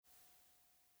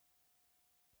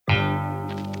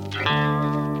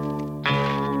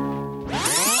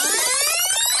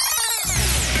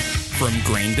From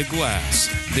grain to glass,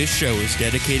 this show is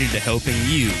dedicated to helping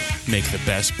you make the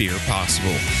best beer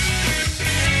possible.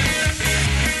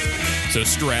 So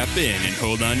strap in and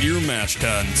hold on to your mash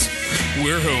tuns.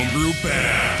 We're Homebrew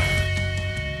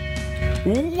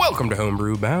Bound. Welcome to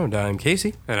Homebrew Bound. I'm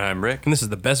Casey. And I'm Rick. And this is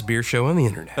the best beer show on the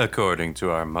internet. According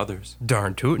to our mothers.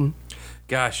 Darn tootin'.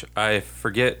 Gosh, I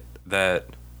forget that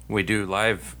we do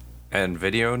live and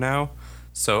video now.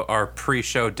 So our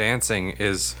pre-show dancing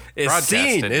is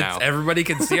broadcasted seen. now. Everybody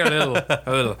can see our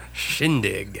little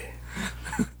shindig.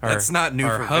 That's not new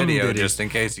for video, just in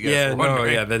case you guys were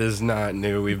wondering. that is not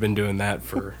new. We've been doing that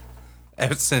for...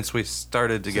 Ever since we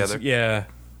started together.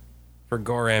 For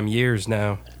Goram years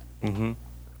now. Mm-hmm.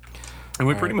 And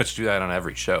we pretty much do that on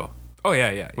every show. Oh,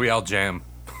 yeah. We all jam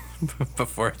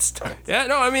before it starts. Yeah,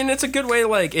 no, I mean, it's a good way,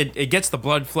 like, it gets the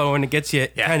blood flowing, it gets you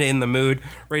kind of in the mood,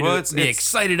 ready to be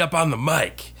excited up on the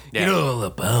mic. Yeah. Get all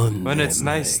up on And it's mic.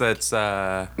 nice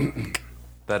that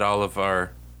all of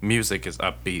our music is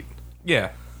upbeat.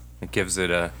 Yeah. It gives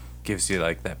you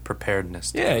like that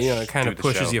preparedness. Yeah, it kind of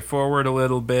pushes you forward a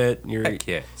little bit. Heck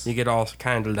yes. You get all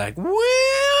kind of like, woo!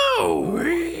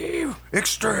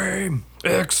 Extreme.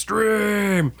 It's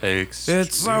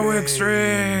so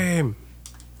extreme.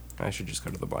 I should just go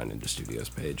to the Blind Ninja Studios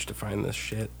page to find this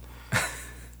shit.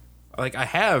 Like, I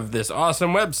have this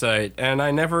awesome website, and I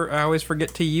always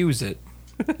forget to use it.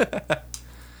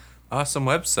 Awesome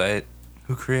website.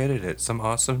 Who created it? Some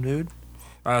awesome dude?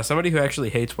 Somebody who actually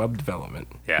hates web development.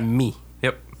 Yeah. Me.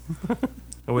 Yep.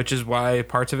 Which is why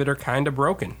parts of it are kind of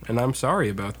broken, and I'm sorry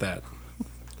about that.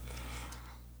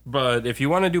 But if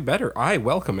you want to do better, I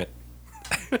welcome it.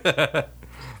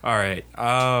 All right.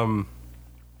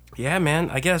 Yeah, man,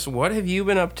 I guess, what have you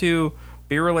been up to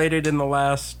beer-related in the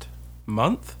last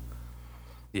month?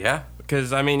 Yeah.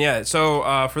 Because, I mean,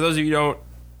 so for those of you who don't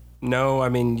know, I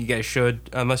mean, you guys should,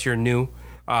 unless you're new.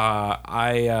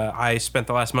 I spent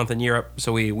the last month in Europe,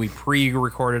 so we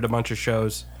pre-recorded a bunch of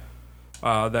shows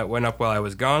that went up while I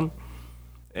was gone.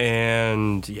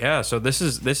 And, yeah, so this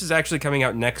is actually coming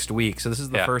out next week. So this is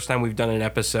the first time we've done an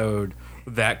episode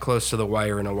that close to the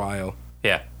wire in a while.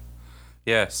 Yeah.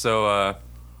 Yeah, so...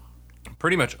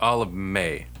 pretty much all of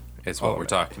May is what we're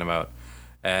talking about.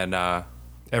 And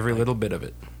every little bit of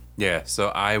it. Yeah,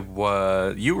 so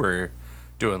you were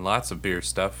doing lots of beer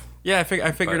stuff. Yeah, I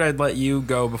figured I'd let you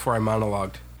go before I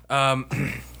monologued.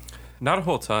 Not a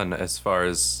whole ton as far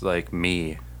as like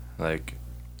me. Like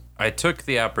I took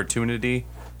the opportunity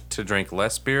to drink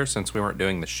less beer since we weren't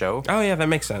doing the show. Oh yeah, that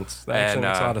makes sense. That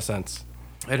makes a lot of sense.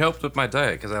 It helped with my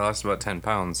diet because I lost about 10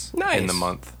 pounds in the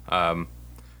month.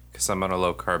 Because I'm on a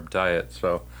low-carb diet,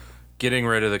 so getting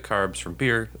rid of the carbs from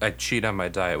beer, I cheat on my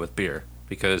diet with beer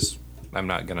because I'm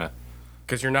not going to...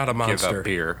 Because you're not a monster. Give up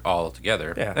beer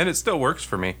altogether. Yeah. And it still works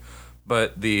for me,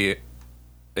 but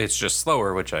it's just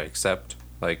slower, which I accept.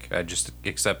 Like, I just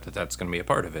accept that that's going to be a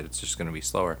part of it. It's just going to be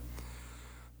slower.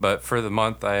 But for the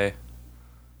month, I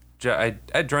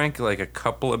drank like a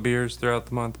couple of beers throughout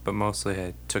the month, but mostly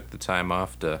I took the time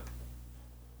off to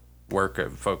work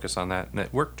and focus on that, and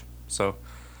it worked. So...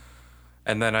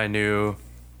 And then I knew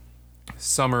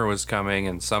summer was coming,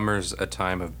 and summer's a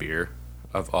time of beer,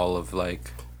 of all of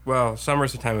like... Well,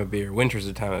 summer's a time of beer, winter's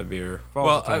a time of beer,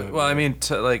 fall's a time of beer. I mean,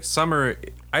 like summer,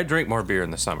 I drink more beer in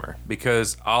the summer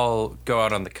because I'll go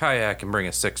out on the kayak and bring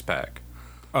a 6-pack.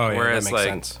 Oh, yeah, Whereas, that makes like,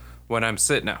 sense. when I'm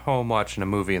sitting at home watching a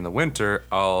movie in the winter,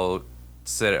 I'll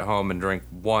sit at home and drink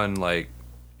one, like,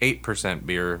 8%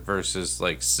 beer versus,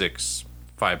 like,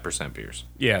 5% beers.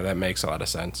 Yeah, that makes a lot of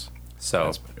sense. So...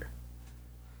 That's better.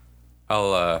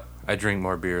 I drink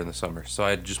more beer in the summer, so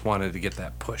I just wanted to get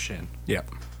that push in. Yeah.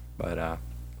 But,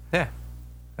 yeah.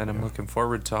 And I'm looking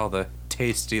forward to all the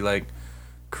tasty, like,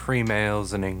 cream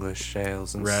ales and English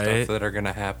ales and stuff that are going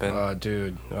to happen. Oh,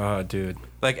 dude.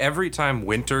 Like, every time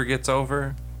winter gets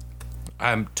over,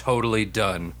 I'm totally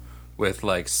done with,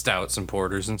 like, stouts and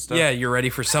porters and stuff. Yeah, you're ready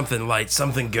for something light,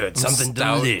 something good, something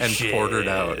stout delicious. and portered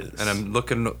out. And I'm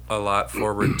looking a lot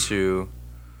forward to,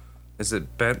 is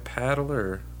it Bent Paddle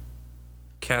or...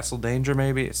 Castle Danger,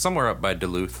 maybe? It's somewhere up by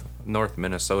Duluth, North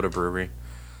Minnesota brewery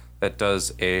that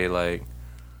does a, like,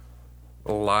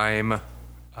 lime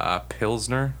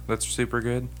Pilsner that's super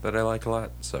good that I like a lot.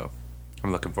 So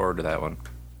I'm looking forward to that one.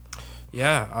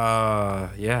 Yeah,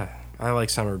 I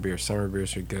like summer beers. Summer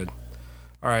beers are good.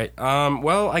 All right.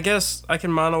 Well, I guess I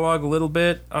can monologue a little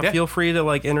bit. Feel free to,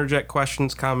 like, interject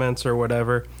questions, comments, or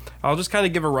whatever. I'll just kind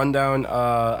of give a rundown.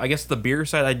 I guess the beer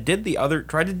side, I did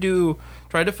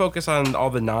tried to focus on all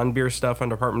the non-beer stuff on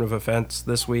Department of Defense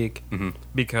this week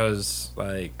because,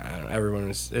 like, I don't know, everyone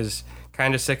is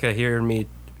kind of sick of hearing me,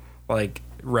 like,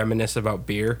 reminisce about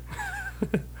beer.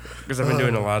 because I've been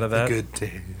doing a lot of that. Good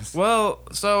days. Well,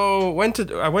 so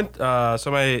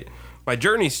my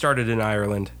journey started in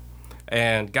Ireland,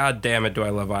 and god damn it, do I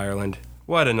love Ireland.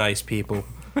 What a nice people.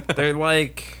 They're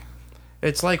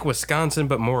it's like Wisconsin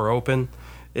but more open.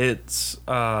 It's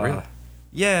Really?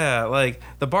 yeah, like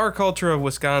the bar culture of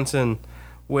Wisconsin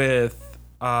with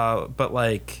but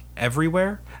like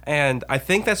everywhere, and I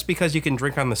think that's because you can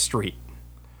drink on the street.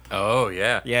 Oh,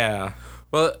 yeah. Yeah.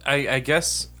 Well, I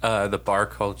guess the bar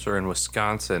culture in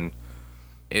Wisconsin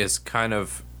is kind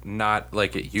of not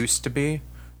like it used to be.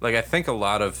 Like, I think a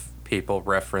lot of people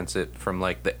reference it from,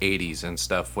 like, the 80s and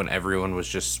stuff when everyone was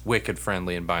just wicked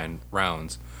friendly and buying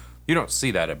rounds. You don't see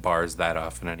that at bars that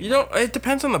often anymore. You don't. It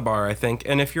depends on the bar, I think.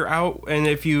 And if you're out, and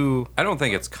if you, I don't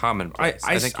think it's commonplace.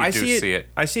 I think you do see it.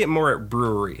 I see it more at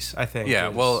breweries, I think. Yeah,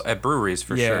 well, at breweries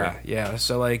for sure. Yeah.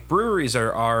 So like breweries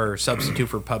are our substitute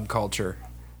for pub culture,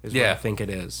 is what I Yeah. think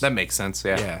it is. That makes sense,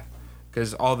 yeah. Yeah,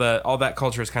 because all that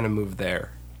culture has kind of moved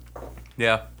there.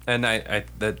 Yeah, and I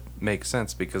that makes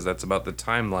sense because that's about the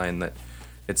timeline that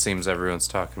it seems everyone's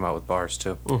talking about with bars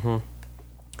too. Mm-hmm.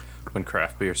 When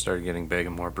craft beer started getting big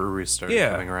and more breweries started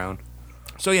coming around.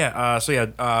 So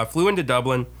flew into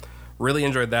Dublin, really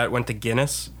enjoyed that. Went to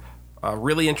Guinness,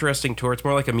 really interesting tour. It's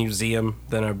more like a museum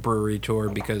than a brewery tour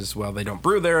because well they don't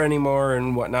brew there anymore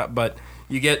and whatnot. But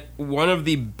you get one of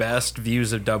the best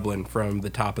views of Dublin from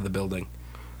the top of the building.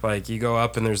 Like you go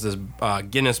up and there's this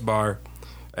Guinness bar.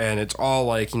 And it's all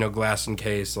like, glass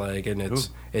encased, like, and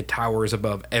it towers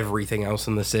above everything else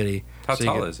in the city. How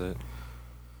tall is it?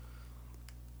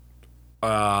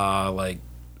 Like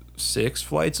 6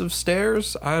 flights of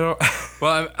stairs. I don't.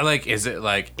 Well, is it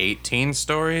like 18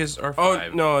 stories or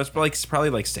 5? Oh no, it's probably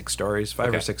like 6 stories,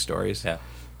 5 or 6 stories. Yeah.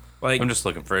 Like I'm just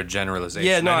looking for a generalization.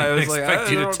 Yeah, no, I I didn't was like, expect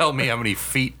I you to don't- tell me how many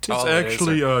feet tall it's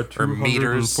actually it is or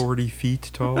meters. 240 feet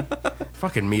tall.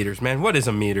 Fucking meters, man. What is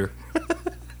a meter?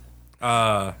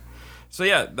 So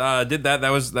yeah, did that. That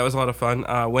was a lot of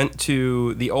fun. Went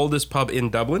to the oldest pub in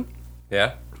Dublin.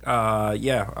 Yeah.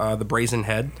 The Brazen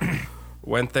Head.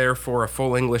 Went there for a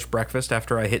full English breakfast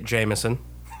after I hit Jameson.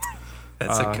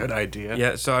 That's a good idea.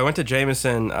 Yeah, so I went to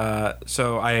Jameson.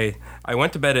 So I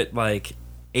went to bed at like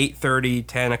 8:30,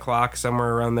 10 o'clock,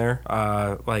 somewhere around there.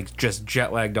 Like just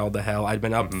jet lagged all to hell. I'd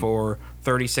been up for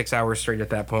 36 hours straight at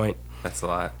that point. That's a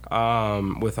lot.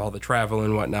 With all the travel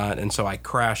and whatnot, and so I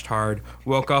crashed hard.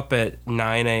 Woke up at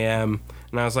 9 a.m.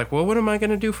 and I was like, well, what am I going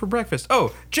to do for breakfast?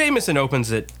 Oh, Jameson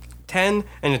opens at 10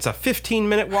 and it's a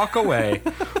 15-minute walk away.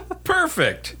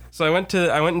 Perfect. So I went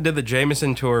and did the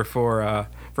Jameson tour for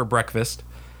breakfast.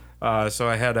 So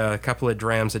I had a couple of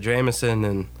drams of Jameson,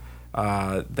 and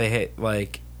they had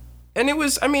and it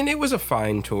was a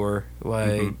fine tour.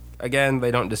 Again,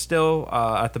 they don't distill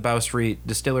at the Bow Street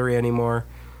Distillery anymore.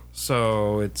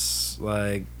 So it's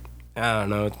like, I don't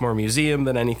know, it's more museum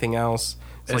than anything else.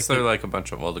 Is there like a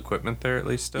bunch of old equipment there at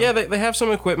least still? Yeah, they have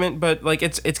some equipment, but like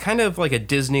it's kind of like a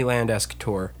Disneyland-esque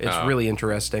tour. It's really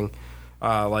interesting,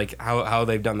 like how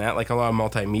they've done that, like a lot of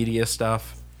multimedia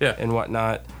stuff, and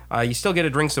whatnot. You still get to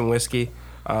drink some whiskey,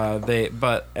 and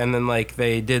then like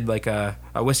they did like a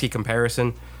whiskey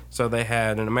comparison. So they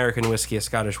had an American whiskey, a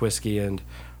Scottish whiskey, and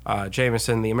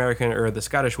Jameson. The American or the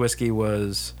Scottish whiskey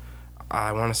was,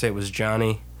 I want to say it was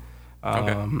Johnny.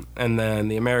 And then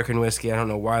the American whiskey, I don't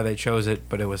know why they chose it,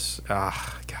 but it was, god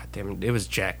damn it, it was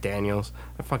Jack Daniels.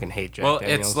 I fucking hate Jack Daniels.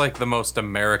 Well, it's like the most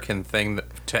American thing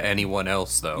to anyone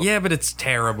else, though. Yeah, but it's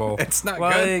terrible. It's not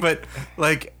good, but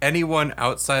like anyone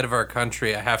outside of our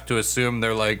country, I have to assume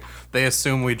they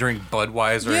assume we drink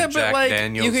Budweiser and Jack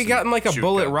Daniels. You could gotten like a shoot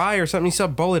Bullet guns. Rye or something. You saw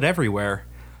Bullet everywhere.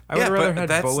 I would rather but had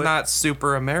that's Bullet. not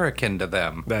super American to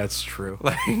them. That's true.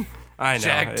 Like I know.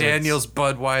 Jack it's- Daniels,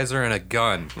 Budweiser, and a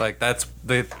gun. Like that's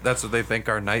what they think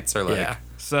our nights are like. Yeah.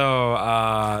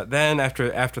 So then after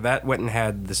that, went and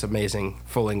had this amazing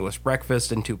full English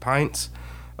breakfast and 2 pints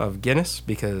of Guinness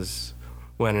because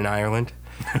when in Ireland,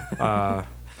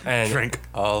 and Drink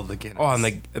all the Guinness. Oh,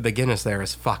 and the Guinness there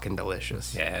is fucking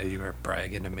delicious. Yeah, you were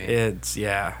bragging to me. It's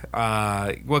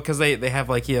well, because they have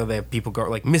they have people go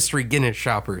like mystery Guinness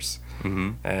shoppers.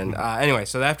 Mm-hmm. And anyway,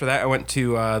 so after that, I went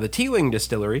to the Teeling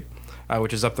Distillery,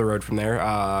 which is up the road from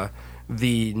there.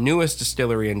 The newest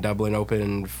distillery in Dublin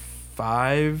opened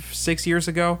 5-6 years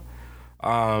ago,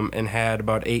 and had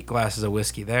about 8 glasses of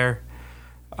whiskey there.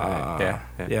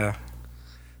 Yeah.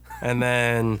 And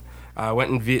then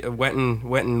went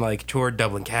and like toured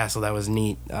Dublin Castle. That was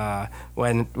neat.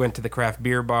 Went to the craft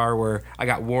beer bar where I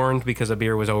got warned because a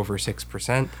beer was over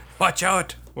 6%. Watch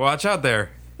out! Watch out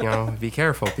there. Be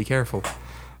careful.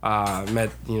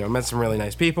 Met some really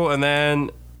nice people, and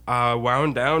then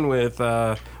Wound down with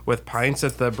pints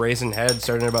at the Brazen Head,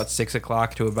 starting at about 6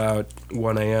 o'clock to about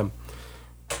 1 a.m.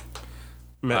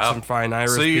 Met some fine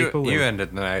Irish people. So you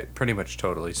ended the night pretty much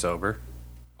totally sober.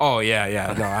 Oh,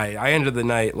 yeah. No, I ended the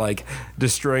night, like,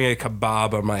 destroying a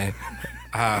kebab on my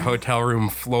hotel room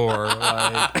floor.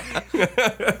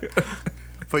 Like.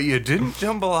 But you didn't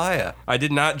jambalaya. I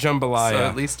did not jambalaya. So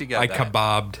at least you got that. I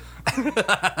kebabbed.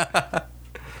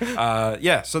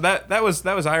 Yeah, so that was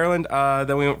Ireland.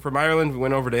 Then we went from Ireland, we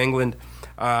went over to England.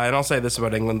 And I'll say this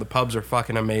about England: the pubs are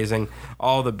fucking amazing.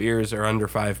 All the beers are under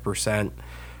 5%.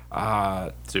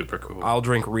 Super cool. I'll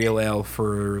drink real ale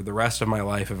for the rest of my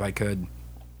life if I could.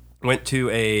 Went to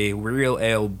a real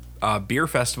ale beer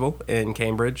festival in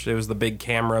Cambridge. It was the Big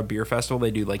Camera Beer Festival.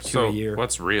 They do like 2 a year.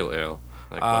 What's real ale?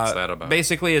 Like, what's that about?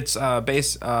 Basically, it's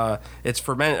it's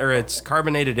fermented or it's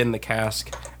carbonated in the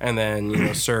cask and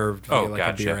then served via like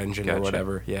a beer engine or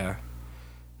whatever. Yeah,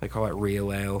 they call it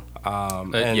real ale.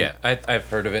 Yeah, I've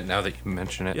heard of it now that you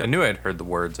mention it. Yeah. I knew I'd heard the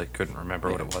words. I couldn't remember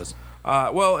what it was.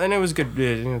 Well, and it was good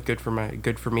good for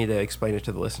me to explain it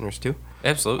to the listeners too.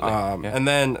 Absolutely. And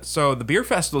then so the beer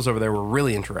festivals over there were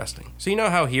really interesting. So you know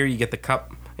how here you get the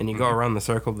cup and you go around the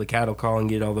circle of the cattle call and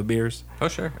get all the beers. Oh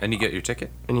sure, and you get your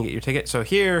ticket. So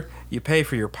here you pay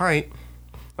for your pint.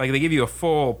 Like they give you a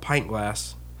full pint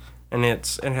glass, and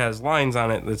it has lines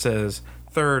on it that says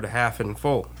third, half, and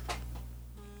full.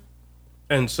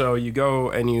 And so you go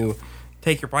and you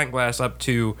take your pint glass up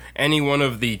to any one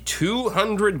of the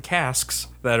 200 casks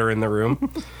that are in the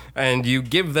room, and you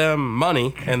give them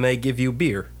money, and they give you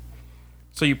beer.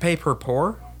 So you pay per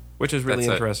pour, which is really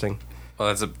interesting.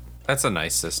 That's a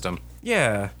nice system.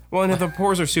 Yeah. Well, and the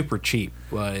pours are super cheap.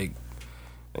 Like,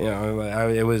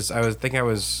 I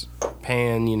was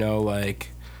paying, like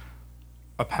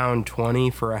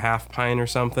 £1.20 for a half pint or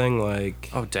something. Like,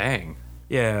 oh dang.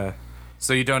 Yeah.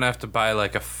 So you don't have to buy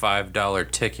like a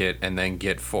 $5 ticket and then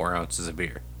get 4 ounces of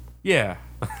beer. Yeah.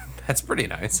 That's pretty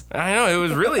nice. I know, it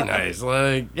was really nice.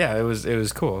 Like, yeah, it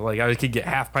was cool. Like I could get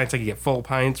half pints, I could get full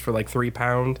pints for like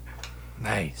 £3.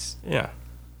 Nice. Yeah.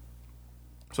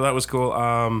 So that was cool.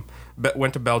 But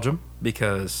went to Belgium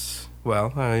because,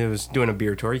 well, I was doing a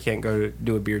beer tour. You can't go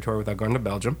do a beer tour without going to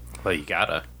Belgium. Well, you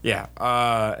gotta. Yeah.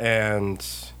 And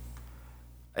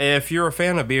if you're a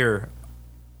fan of beer,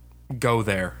 go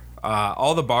there.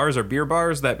 All the bars are beer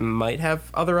bars that might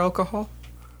have other alcohol.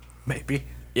 Maybe.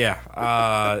 Yeah.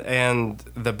 And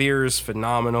the beer's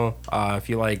phenomenal. If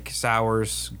you like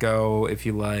sours, go. If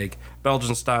you like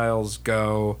Belgian styles,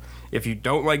 go. If you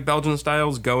don't like Belgian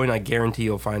styles, go and I guarantee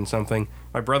you'll find something.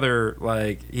 My brother,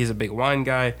 he's a big wine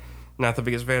guy, not the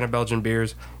biggest fan of Belgian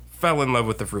beers, fell in love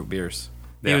with the fruit beers.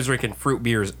 Yeah. He was drinking fruit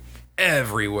beers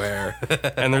everywhere.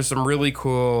 And there's some really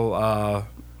cool,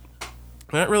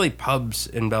 not really pubs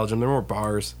in Belgium, they're more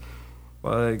bars.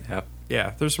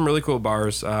 Yeah, there's some really cool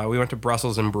bars. We went to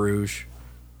Brussels and Bruges.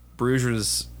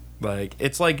 Bruges was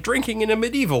it's like drinking in a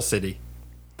medieval city.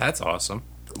 That's awesome.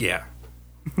 Yeah.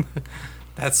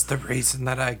 That's the reason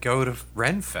that I go to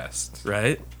Renfest.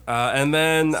 Right. And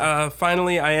then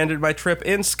finally I ended my trip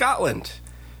in Scotland.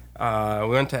 We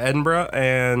went to Edinburgh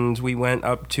and we went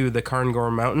up to the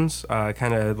Cairngorm Mountains,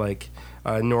 kind of like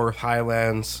North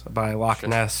Highlands by Loch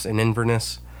Ness and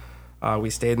Inverness. We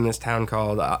stayed in this town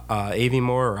called Aviemore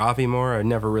or Aviemore. I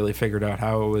never really figured out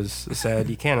how it was said.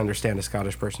 You can't understand a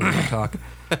Scottish person when they talk.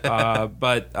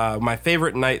 But my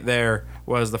favorite night there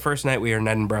was the first night we were in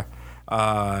Edinburgh.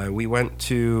 We went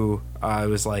to, it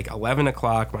was like 11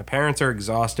 o'clock. My parents are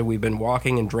exhausted. We've been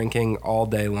walking and drinking all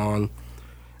day long.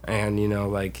 And, we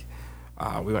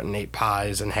went and ate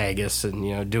pies and haggis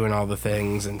and, doing all the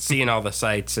things and seeing all the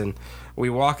sights. And we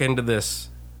walk into this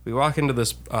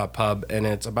pub, and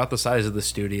it's about the size of the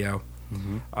studio.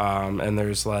 Mm-hmm. And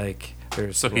there's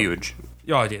huge.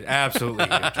 Oh, dude, absolutely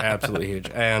huge, absolutely huge.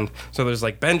 And so there's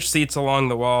bench seats along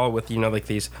the wall with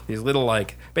these little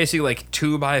basically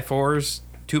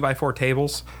 2x4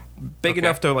 tables, big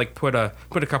enough to put a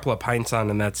couple of pints on,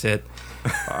 and that's it.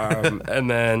 And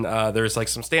then there's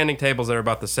some standing tables that are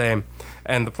about the same,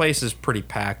 and the place is pretty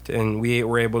packed. And we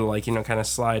were able to kind of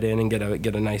slide in and get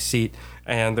a nice seat.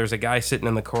 And there's a guy sitting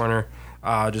in the corner,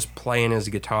 just playing his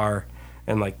guitar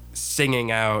and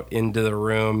singing out into the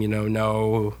room.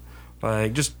 No.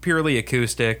 Just purely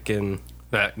acoustic and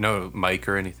no mic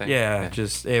or anything. Yeah,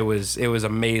 just it was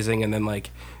amazing. And then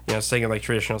singing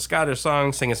traditional Scottish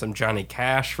songs, singing some Johnny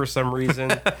Cash for some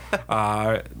reason.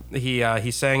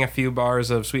 He sang a few bars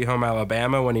of Sweet Home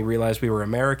Alabama when he realized we were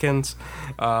Americans.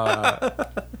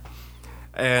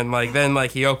 And like then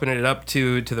like he opened it up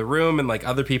to the room, and like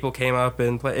other people came up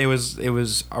and play. It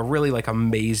was a really like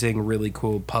amazing, really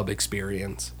cool pub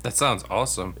experience. That sounds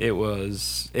awesome. It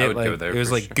was I would go there it was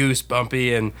for like sure.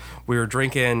 goosebumpy, and we were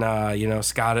drinking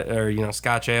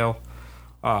Scotch ale.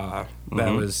 That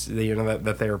was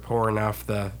that they were pouring off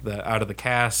the out of the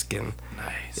cask, and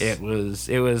Nice.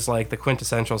 it was like the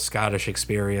quintessential Scottish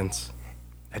experience.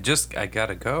 I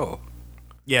gotta go.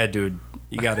 Yeah, dude,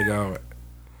 you got to go.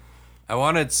 I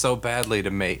wanted so badly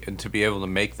to be able to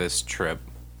make this trip,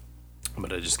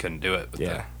 but I just couldn't do it with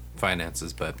Yeah. the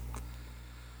finances. But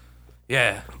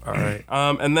yeah, All right.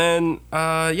 And then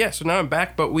so now I'm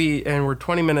back, but we're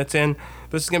 20 minutes in.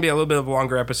 This is gonna be a little bit of a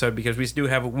longer episode because we do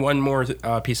have one more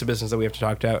piece of business that we have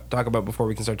to talk about before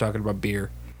we can start talking about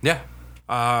beer. yeah,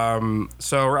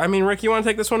 So I mean, Rick, you want to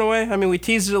take this one away? I mean, we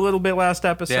teased it a little bit last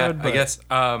episode. yeah. But I guess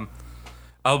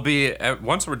I'll be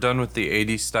once we're done with the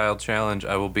 80s style challenge.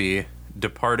 I will be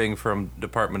departing from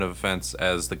Department of Defense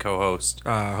as the co-host.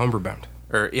 Homebrew bound.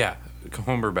 Or yeah,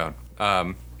 Homebrew Bound.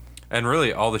 And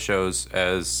really all the shows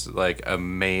as like a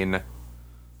main,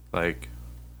 like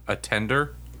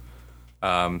attender.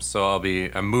 So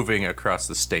I'm moving across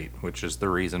the state, which is the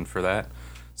reason for that.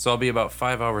 So I'll be about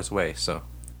 5 hours away. So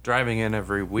driving in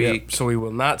every week. Yep. So we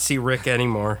will not see Rick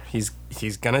anymore. He's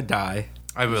gonna die.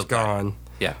 I will He's die. gone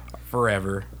Yeah.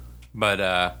 forever.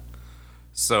 But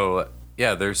so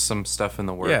yeah, there's some stuff in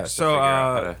the works. Yeah. to So figure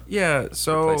out how to replace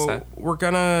so that. we're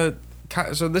gonna.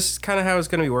 So this is kind of how it's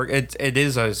gonna be work. It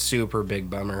is a super big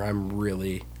bummer. I'm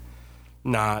really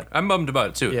not. I'm bummed about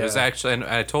it too. It was Yeah. actually, and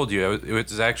I told you, it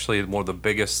was actually one of the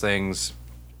biggest things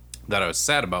that I was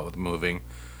sad about with moving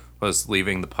was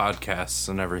leaving the podcasts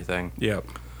and everything. Yep.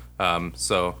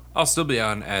 So I'll still be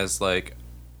on as like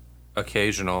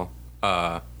occasional,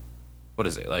 what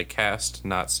is it, like cast,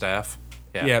 not staff?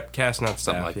 Yeah. Yep. Cast not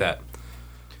Something staff, like yeah. that.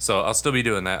 So I'll still be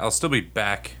doing that. I'll still be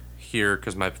back here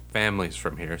because my family's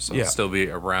from here. So Yeah. I'll still be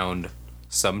around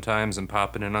sometimes and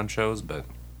popping in on shows, but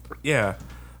Yeah.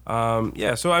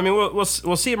 So I mean, we'll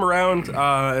see him around,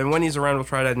 and when he's around, we'll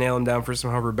try to nail him down for some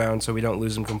homebrew bound so we don't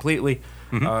lose him completely.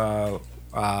 So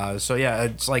yeah,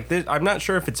 it's like this. I'm not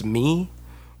sure if it's me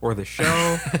or the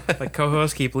show. Like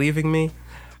co-hosts keep leaving me.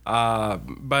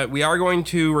 But we are going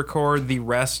to record the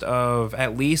rest of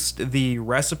at least the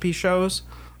recipe shows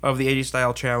of the 80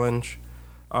 Style Challenge.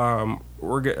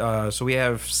 So we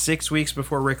have 6 weeks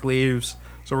before Rick leaves.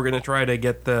 So we're gonna try to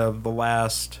get the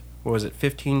last, what was it,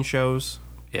 15 shows?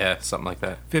 yeah, something like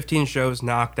that. 15 shows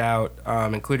knocked out,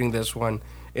 including this one,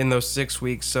 in those 6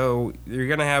 weeks. So you're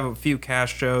gonna have a few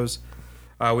cast shows.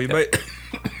 We might.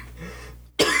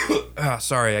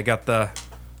 Sorry, I got the.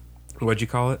 What'd you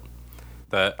call it?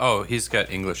 He's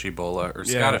got English Ebola or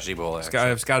Scottish Ebola.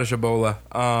 Actually. Scottish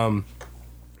Ebola.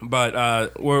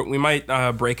 But we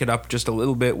might break it up just a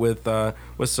little bit with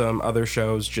some other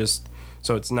shows, just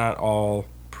so it's not all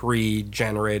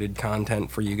pre-generated content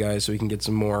for you guys, so we can get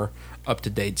some more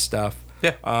up-to-date stuff.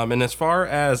 Yeah. And as far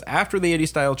as after the 80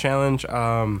 Style Challenge,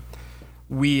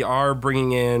 we are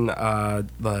bringing in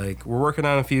we're working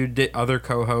on a few other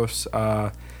co-hosts,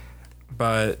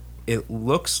 but it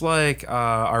looks like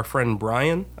our friend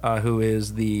Brian, who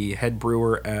is the head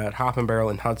brewer at Hop and Barrel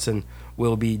in Hudson,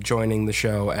 will be joining the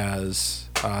show as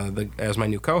my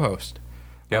new co-host.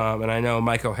 Yep. And I know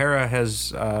Mike O'Hara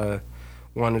has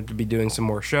wanted to be doing some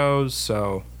more shows,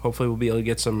 so hopefully we'll be able to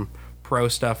get some pro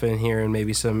stuff in here and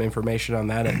maybe some information on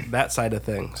that side of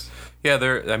things. Yeah,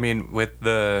 I mean, with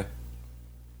those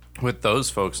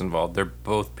folks involved, they're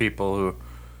both people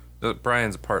who.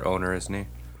 Brian's a part owner, isn't he?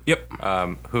 Yep.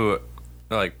 Who,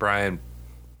 like Brian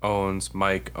owns,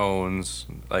 Mike owns,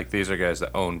 like these are guys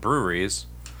that own breweries.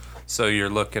 So you're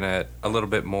looking at a little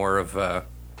bit more of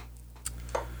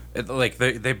like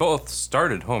they both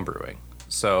started homebrewing.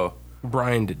 So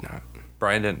Brian did not.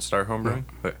 Brian didn't start homebrewing.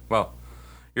 Okay. Well,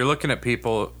 you're looking at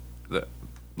people that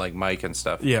like Mike and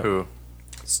stuff who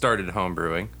started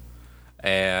homebrewing,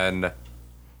 and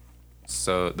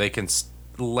so they can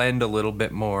lend a little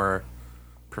bit more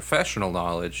professional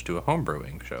knowledge to a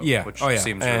homebrewing show. Yeah. Which seems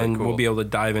seems and really cool. we'll be able to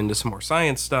dive into some more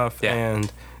science stuff, Yeah.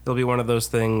 and it'll be one of those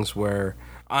things where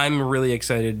I'm really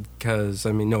excited because,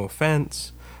 I mean, no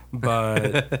offense,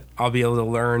 but I'll be able to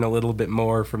learn a little bit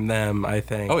more from them, I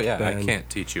think. Oh yeah, I than- can't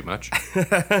teach you much.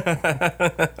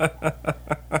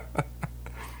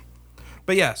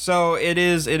 But yeah, so it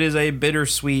is a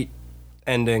bittersweet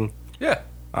ending. Yeah.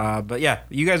 But yeah,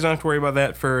 you guys don't have to worry about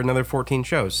that for another 14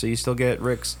 shows, so you still get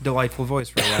Rick's delightful voice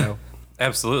for a while.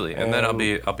 Absolutely. And then I'll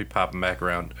be popping back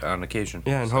around on occasion.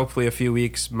 Yeah, and hopefully a few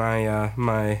weeks my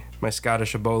my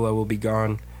Scottish Ebola will be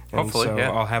gone. And Hopefully, so yeah.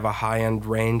 I'll have a high-end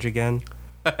range again.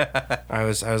 I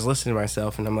was listening to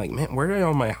myself, and I'm like, man, where did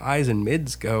all my highs and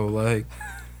mids go? Like,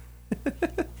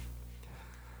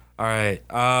 all right.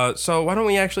 So why don't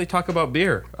we actually talk about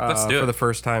beer? Let's do it for the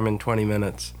first time in 20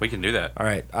 minutes. We can do that. All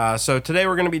right. So today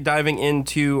we're going to be diving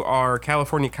into our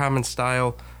California Common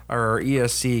style, our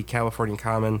ESC California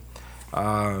Common.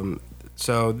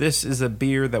 So this is a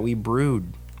beer that we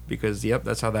brewed because, yep,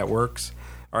 that's how that works.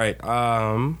 All right.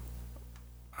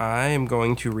 I am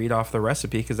going to read off the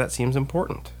recipe because that seems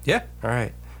important. Yeah. All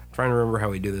right. I'm trying to remember how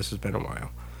we do this. It's been a while.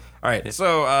 All right.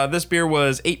 So this beer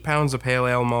was 8 pounds of pale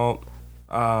ale malt,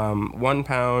 1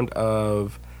 pound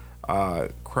of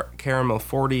caramel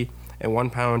 40, and 1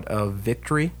 pound of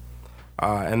Victory.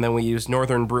 And then we used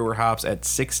Northern Brewer hops at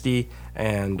 60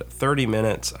 and 30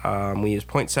 minutes. We used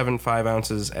 0.75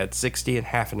 ounces at 60 and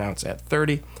half an ounce at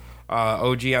 30.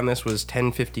 OG on this was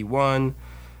 1051.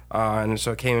 And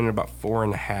so it came in at about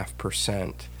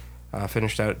 4.5%.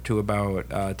 Finished out to about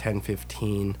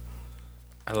 10:15.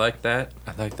 I like that.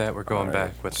 We're going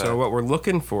back with So what we're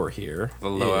looking for here the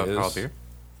low alcohol is beer.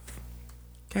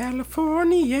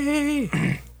 California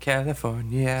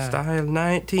California. Style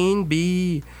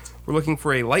 19B. We're looking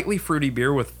for a lightly fruity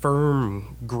beer with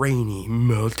firm, grainy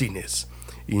maltiness,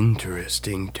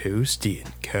 interesting toasty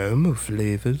and caramel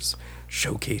flavors,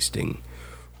 showcasing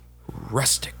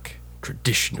rustic,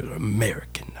 traditional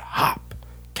American hop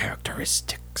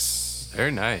characteristics.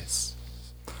 Very nice.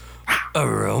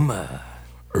 Aroma.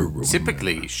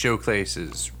 Typically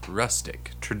showcases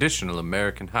rustic, traditional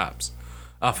American hops,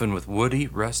 often with woody,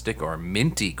 rustic, or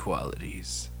minty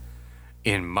qualities.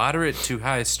 In moderate to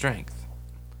high strength.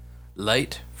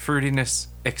 Light fruitiness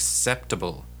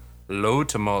acceptable. Low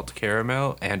to malt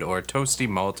caramel and or toasty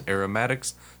malt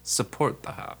aromatics support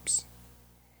the hops.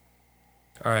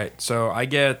 All right, so I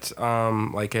get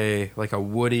like a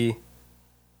woody,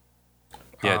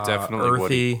 Yeah, definitely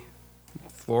earthy woody.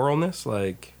 floralness,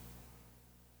 like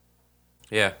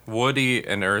Yeah, woody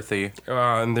and earthy.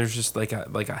 and there's just like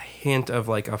a hint of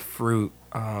like a fruit.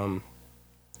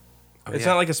 It's yeah.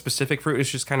 not like a specific fruit. It's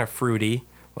just kind of fruity,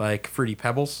 like Fruity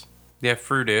Pebbles, Yeah,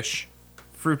 fruitish.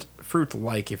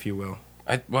 fruit-like, if you will.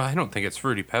 I don't think it's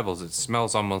Fruity Pebbles. It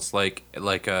smells almost like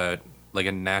a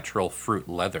natural fruit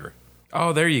leather.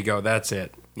 Oh, there you go. That's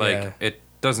it. Like Yeah. it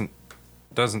doesn't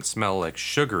smell like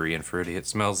sugary and fruity. It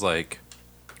smells like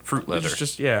fruit leather. It's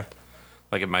just yeah.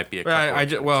 Like it might be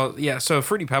a Well, so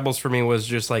Fruity Pebbles for me was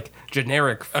just like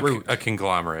generic fruit. a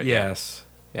conglomerate. Yes.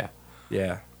 Yeah.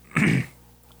 Yeah.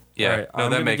 Yeah. All right, No, I'm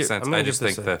that gonna makes give- sense. I'm gonna I just give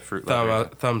think this the a fruit thumb leather.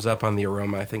 thumbs up on the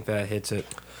aroma. I think that hits it.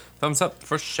 Thumbs up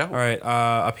for sure. All right.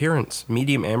 Appearance: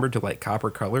 medium amber to light copper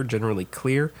color, generally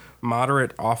clear.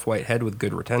 Moderate off-white head with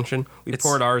good retention. We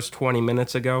poured ours 20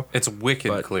 minutes ago. It's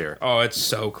wicked clear. Oh, it's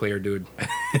so clear, dude.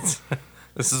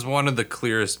 This is one of the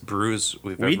clearest brews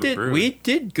we've ever brewed. We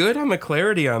did good on the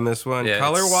clarity on this one. Yeah, it's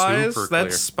Color-wise, super clear.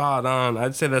 that's spot on.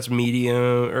 I'd say that's medium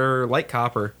or light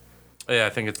copper. Yeah,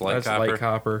 I think it's light That's copper. light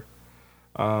copper.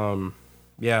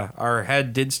 Yeah, our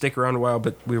head did stick around a while,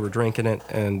 but we were drinking it,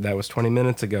 and that was 20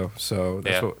 minutes ago. So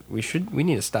that's Yeah. what we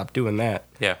need to stop doing that.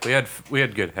 Yeah, we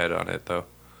had good head on it though.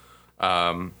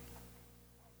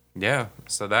 Yeah,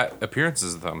 so that appearance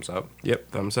is a thumbs up.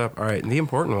 Yep, thumbs up. All right, and the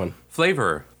important one.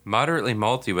 Flavor: moderately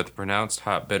malty with pronounced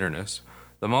hop bitterness.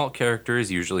 The malt character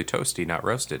is usually toasty, not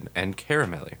roasted, and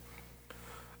caramelly.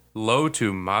 Low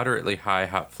to moderately high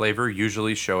hop flavor,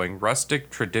 usually showing rustic,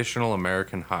 traditional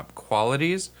American hop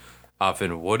qualities,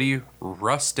 often woody,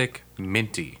 rustic,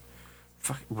 minty.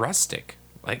 Rustic,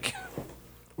 like.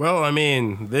 Well, I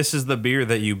mean, this is the beer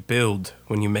that you build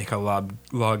when you make a log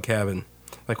cabin.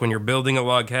 Like when you're building a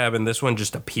log cabin, this one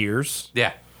just appears.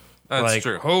 Yeah, that's like,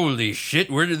 true. holy shit,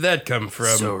 where did that come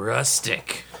from? So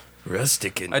rustic.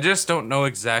 rustic and I just don't know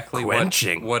exactly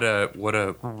Quenching. what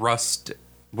a rust.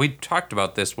 We talked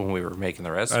about this when we were making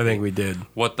the recipe. I think we did.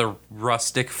 What the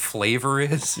rustic flavor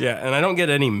is. Yeah, and I don't get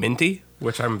any minty,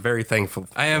 which I'm very thankful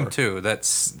for. I am too. That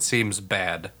seems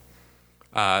bad.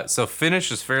 So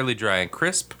finish is fairly dry and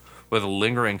crisp, with a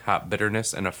lingering hop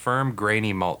bitterness and a firm,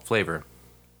 grainy malt flavor.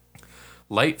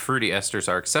 Light fruity esters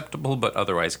are acceptable, but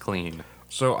otherwise clean.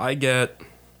 So I get,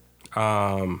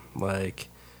 like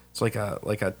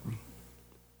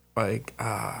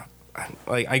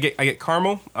I get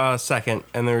caramel second,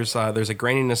 and there's a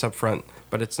graininess up front,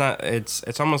 but it's not.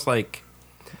 It's almost like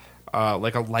a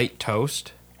light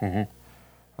toast.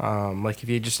 Mm-hmm. Like if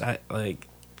you just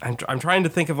I'm trying to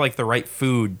think of like the right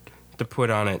food to put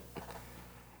on it.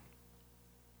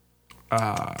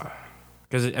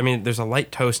 Because I mean, there's a light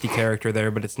toasty character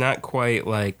there, but it's not quite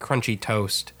like crunchy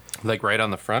toast. Like right on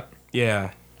the front.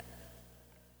 Yeah.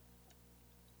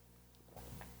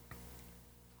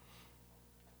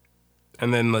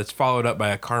 And then it's followed up by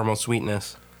a caramel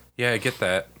sweetness. Yeah, I get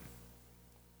that.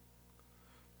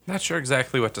 Not sure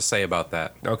exactly what to say about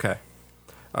that. Okay.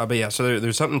 But yeah, so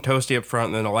there's something toasty up front,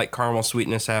 and then a light caramel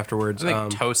sweetness afterwards. I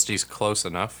think toasty's close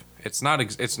enough. It's not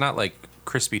like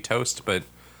crispy toast, but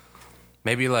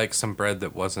maybe like some bread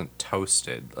that wasn't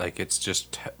toasted. Like it's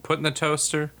just put in the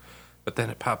toaster, but then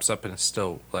it pops up and it's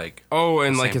still like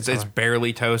and the like same it's color.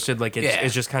 barely toasted. Like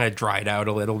it's just kind of dried out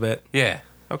a little bit. Yeah,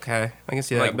 Okay, I can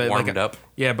see like that. But warmed up.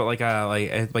 Yeah, but like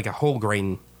a whole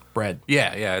grain bread.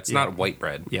 Yeah. It's not white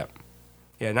bread. Yeah.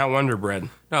 Yeah, not Wonder Bread.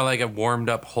 No, like a warmed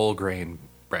up whole grain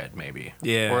bread, maybe.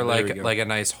 Yeah, or there we like go. like a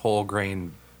nice whole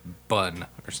grain bun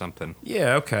or something.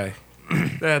 Yeah, okay.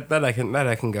 that I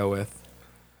can go with.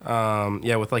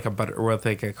 Yeah, with like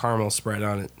a caramel spread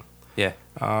on it. Yeah.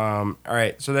 All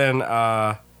right. So then,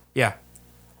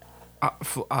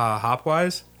 hop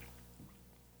wise,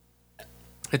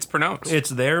 It's pronounced. it's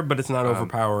there, but it's not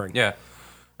overpowering. Yeah,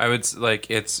 I would like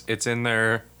it's in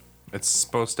there. It's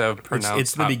supposed to have pronounced.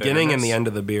 It's the hop beginning and the bitterness. end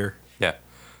of the beer. Yeah,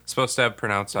 it's supposed to have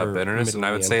pronounced hop Or bitterness, middle and I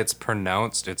and would the say end. it's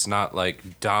pronounced. It's not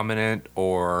like dominant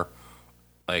or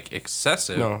like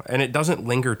excessive. No, and it doesn't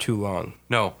linger too long.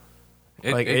 No.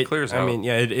 It clears out. I mean,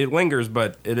 yeah, it lingers,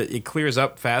 but it clears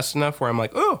up fast enough where I'm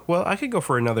like, oh, well, I could go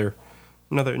for another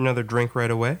drink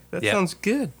right away. That Yeah. sounds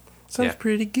good. Sounds Yeah.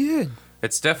 pretty good.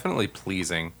 It's definitely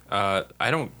pleasing. I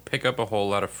don't pick up a whole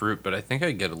lot of fruit, but I think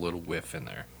I get a little whiff in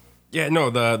there. Yeah, no,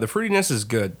 the fruitiness is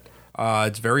good.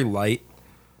 It's very light.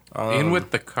 In with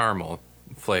the caramel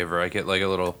flavor, I get like a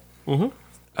little.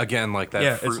 Again, like that.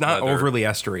 Yeah, fruit it's not leather. overly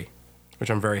estery, which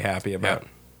I'm very happy about.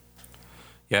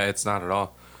 Yeah, it's not at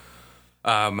all.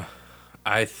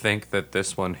 I think that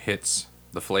this one hits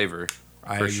the flavor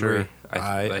I for sure. agree.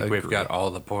 I like we've agree. got all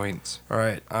the points. All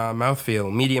right,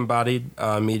 mouthfeel, medium bodied,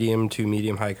 medium to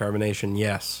medium high carbonation.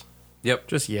 Yes, Yep.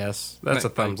 just yes. That's a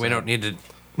Like, thumbs we up. don't need to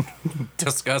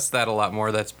discuss that a lot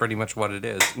more. That's pretty much what it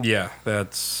is. Yeah,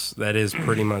 that is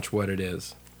pretty much what it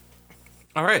is.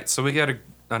 All right, so we got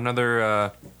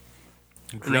another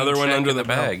green Another one check under in the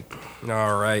bag.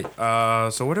 All right.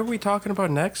 So what are we talking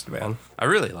about next, man? I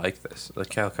really like this. The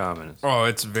Cal Common is. Oh,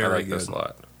 it's I very like good. this a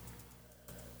lot.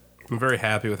 I'm very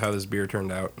happy with how this beer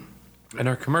turned out. And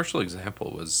our commercial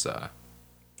example was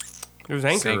It was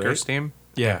Anchor, Anchor right? Steam.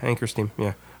 Yeah, Anchor Steam.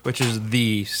 Yeah, which is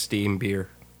the steam beer.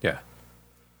 Yeah.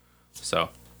 So,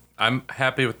 I'm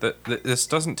happy with this.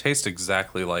 Doesn't taste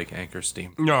exactly like Anchor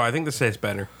Steam, No, I think this tastes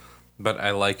better. but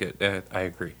I like it. I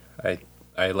agree.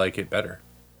 I like it better.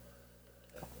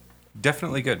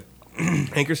 Definitely good.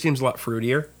 Anchor Steam's a lot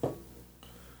fruitier.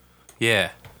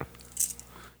 Yeah.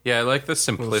 Yeah, I like the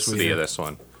simplicity sweeter. of this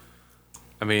one.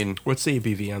 I mean, What's the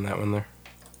ABV on that one there?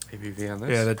 ABV on this?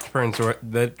 Yeah,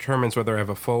 that determines whether I have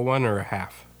a full one or a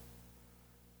half.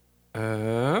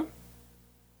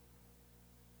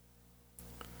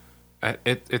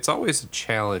 It's always a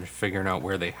challenge figuring out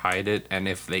where they hide it and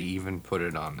if they even put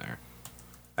it on there.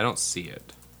 I don't see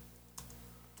it.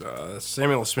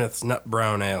 Samuel Smith's Nut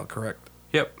Brown Ale, correct?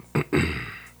 Yep.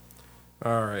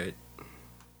 All right.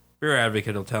 Beer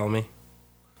Advocate will tell me.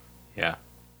 Yeah.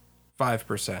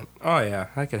 5%. Oh, yeah,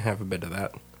 I can have a bit of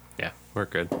that. Yeah, we're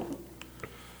good.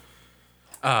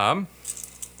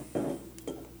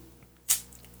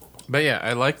 But yeah,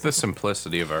 I like the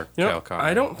simplicity of our You know, Cal Common.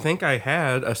 I don't think I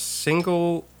had a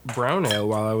single brown ale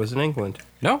while I was in England.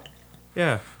 No.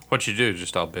 Yeah. What you do?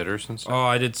 Just all bitters and stuff. Oh,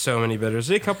 I did so many bitters.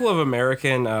 I did a couple of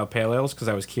American pale ales because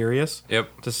I was curious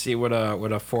Yep. to see what a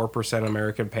 4%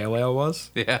 American pale ale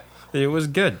was. Yeah. It was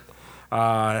good.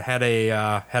 Had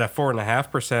a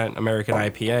 4.5% American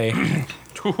IPA.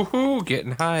 Ooh,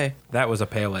 getting high. That was a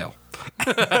pale ale.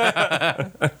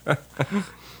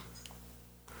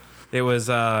 It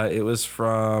was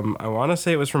from, I want to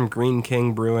say it was from Green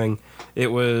King Brewing.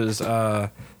 It was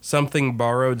something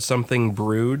borrowed, something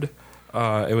brewed.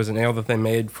 It was an ale that they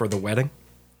made for the wedding.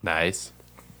 Nice.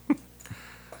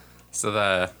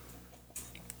 So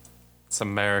it's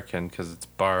American because it's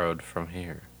borrowed from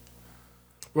here.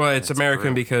 Well, it's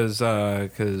American brewed. because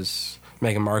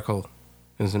Meghan Markle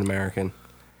is an American.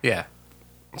 Yeah,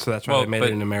 So that's why Well, they made but-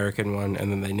 it an American one,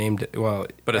 and then they named it. Well,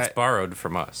 but it's borrowed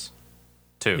from us,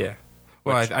 too. yeah.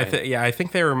 Well, Which I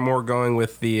think they were more going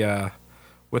with the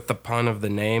pun of the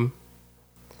name.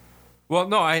 Well,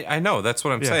 no, I know. That's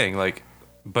what I'm Yeah. saying. Like,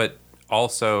 but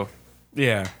also,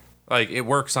 Yeah. like, it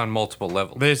works on multiple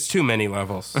levels. There's too many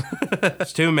levels.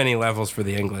 There's too many levels for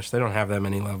the English. They don't have that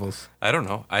many levels. I don't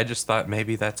know. I just thought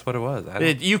maybe that's what it was. I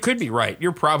don't, You could be right.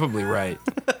 You're probably right.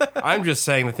 I'm just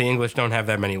saying that the English don't have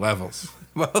that many levels.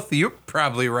 well, you're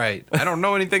probably right. I don't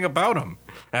know anything about them.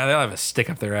 They'll have a stick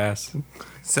up their ass.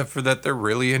 Except for that they're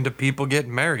really into people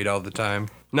getting married all the time.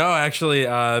 No, actually,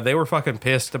 they were fucking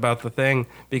pissed about the thing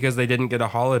because they didn't get a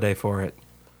holiday for it.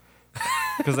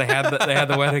 Because they had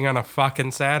the wedding on a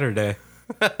fucking Saturday.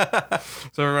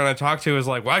 So everyone I talked to was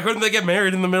like, why couldn't they get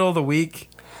married in the middle of the week?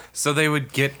 So they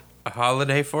would get a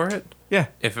holiday for it Yeah,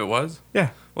 if it was. yeah.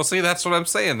 Well, see, that's what I'm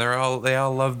saying. They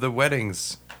all love the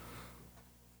weddings.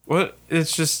 What?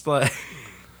 It's just like...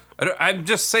 I'm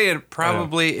just saying,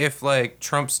 probably if like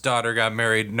Trump's daughter got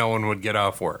married, no one would get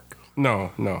off work.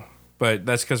 No. But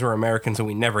that's because we're Americans and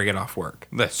we never get off work.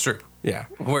 That's true. Yeah.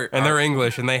 And they're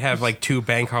English and they have like 2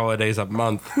 bank holidays a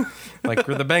month. Like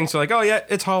where the banks are like, oh yeah,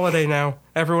 it's holiday now.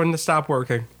 Everyone to stop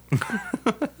working.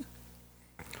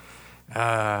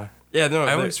 Yeah, no.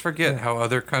 I always forget how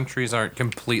other countries aren't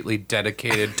completely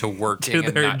dedicated to working To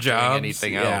and their not jobs, doing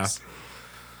anything yeah. else.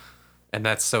 And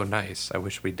that's so nice. I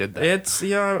wish we did that. It's,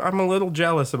 yeah, I'm a little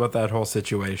jealous about that whole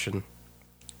situation.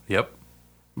 Yep.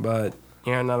 But,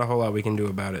 yeah, not a whole lot we can do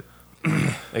about it.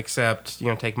 Except,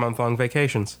 take month-long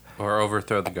vacations. Or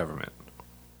overthrow the government.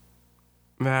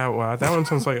 Well, that one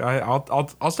sounds like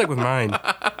I'll stick with mine.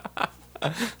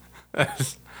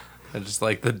 I just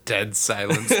like the dead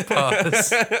silence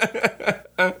pause.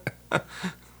 All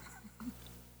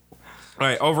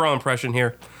right, overall impression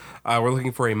here. We're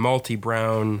looking for a malty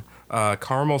brown,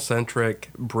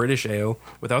 caramel-centric British ale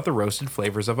without the roasted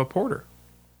flavors of a porter.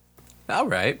 All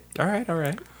right. All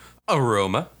right.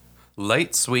 Aroma.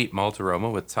 Light sweet malt aroma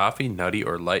with toffee, nutty,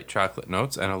 or light chocolate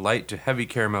notes and a light to heavy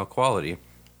caramel quality.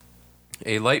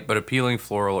 A light but appealing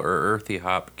floral or earthy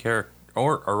hop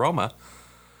or aroma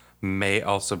may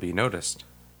also be noticed.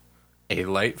 A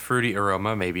light fruity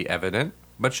aroma may be evident,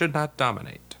 but should not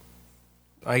dominate.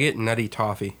 I get nutty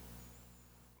toffee.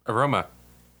 Aroma.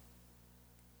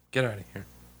 Get out of here.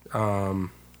 A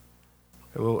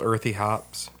little earthy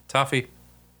hops. Toffee.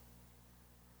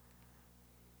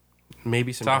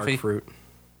 Maybe some Toffee. dark fruit.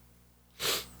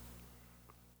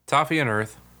 Toffee and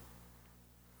earth.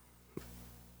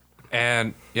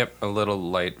 And, yep, a little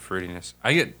light fruitiness.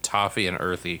 I get toffee and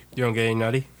earthy. You don't get any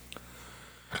nutty?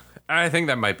 I think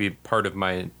that might be part of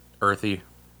my earthy.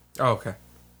 Oh, okay.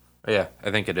 Yeah, I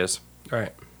think it is. All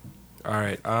right.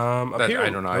 I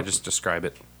don't know. I just describe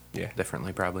it Yeah.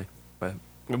 differently, probably.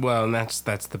 Well, and that's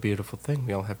the beautiful thing.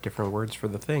 We all have different words for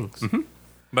the things.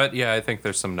 But yeah, I think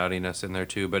there's some nuttiness in there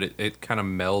too. But it kind of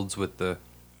melds with the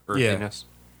earthiness.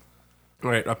 All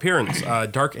right. Appearance: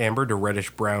 dark amber to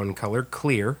reddish brown color,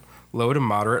 clear, low to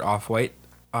moderate off-white,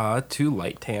 to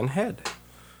light tan head.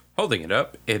 Holding it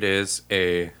up, it is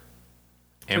a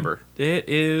amber, It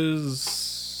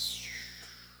is.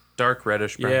 dark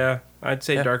reddish brown. Yeah, I'd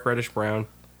say Yeah. dark reddish brown.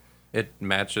 It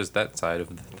matches that side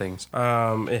of the things.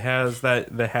 It has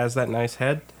that nice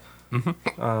head.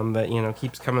 That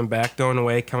keeps coming back, going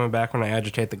away, coming back when I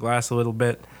agitate the glass a little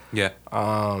bit. Yeah.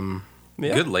 Yeah.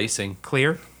 Good lacing.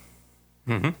 Clear.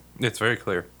 It's very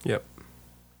clear. Yep.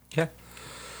 Yeah.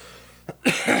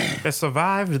 I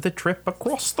survived the trip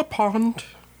across the pond.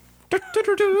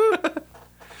 Do-do-do-do.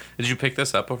 Did you pick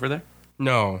this up over there?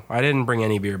 No, I didn't bring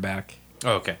any beer back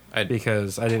Oh, okay.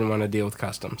 because I didn't want to deal with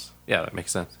customs. Yeah, that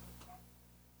makes sense.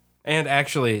 And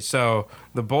actually, so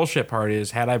the bullshit part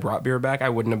is, had I brought beer back, I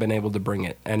wouldn't have been able to bring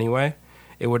it anyway.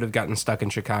 It would have gotten stuck in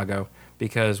Chicago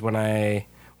because when I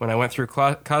went through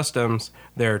customs,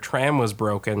 their tram was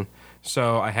broken,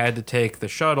 so I had to take the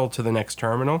shuttle to the next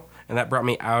terminal, and that brought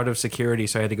me out of security,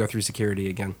 so I had to go through security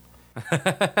again.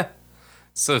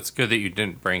 So it's good that you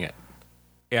didn't bring it.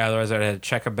 Yeah, otherwise I'd have to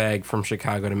check a bag from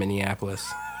Chicago to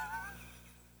Minneapolis.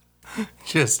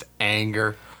 Just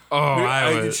anger. Oh,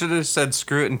 I should have said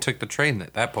screw it and took the train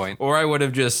at that point. Or I would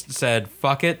have just said,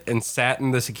 fuck it, and sat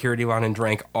in the security line and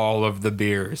drank all of the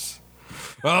beers.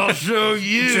 I'll show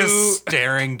you. Just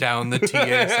staring down the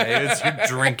TSA as you're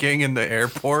drinking in the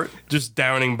airport. Just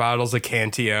downing bottles of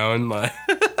Cantillon. Like.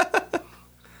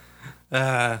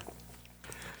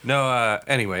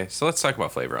 Anyway, so let's talk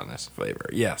about flavor on this. Flavor,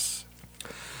 yes.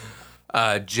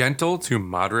 Gentle to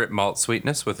moderate malt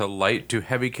sweetness with a light to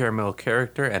heavy caramel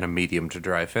character and a medium to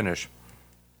dry finish.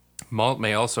 Malt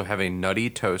may also have a nutty,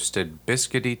 toasted,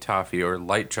 biscuity, toffee, or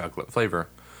light chocolate flavor.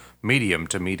 Medium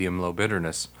to medium low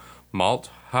bitterness. Malt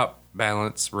hop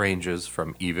balance ranges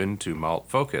from even to malt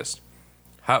focused.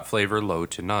 Hop flavor low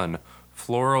to none.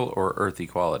 Floral or earthy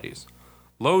qualities.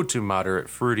 Low to moderate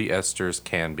fruity esters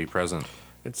can be present.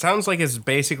 It sounds like it's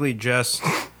basically just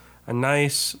a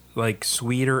nice, like,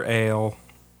 sweeter ale.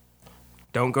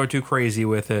 Don't go too crazy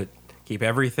with it. Keep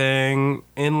everything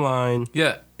in line.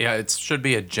 Yeah, it should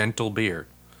be a gentle beer,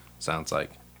 sounds like.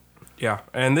 Yeah,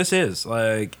 and this is,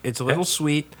 like, it's a little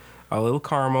sweet, a little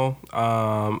caramel,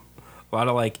 a lot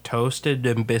of, like, toasted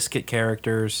and biscuit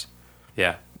characters.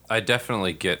 Yeah. I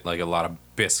definitely get like a lot of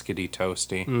biscuity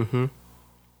toasty.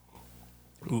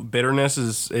 Bitterness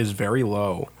is very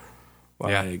low.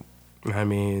 Yeah. Like, I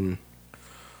mean,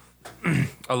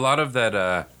 A lot of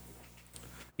that.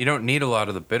 You don't need a lot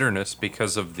of the bitterness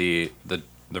because of the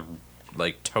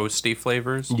like toasty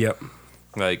flavors. yep.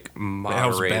 Like It helps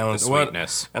moderate the balance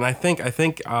sweetness. and I think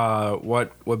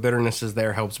what bitterness is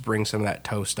there helps bring some of that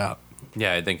toast up.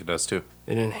 Yeah, I think it does too.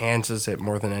 It enhances it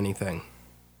more than anything.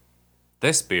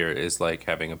 This beer is like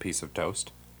having a piece of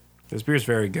toast. This beer's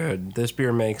very good. This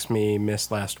beer makes me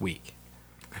miss last week.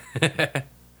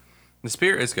 This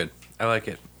beer is good. I like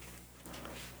it.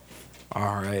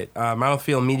 All right.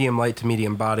 Mouthfeel medium light to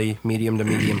medium body, medium to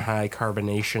medium high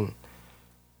carbonation.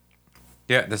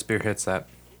 Yeah, this beer hits that.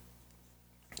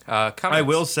 Comments. I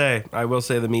will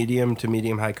say the medium to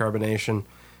medium high carbonation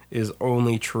is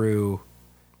only true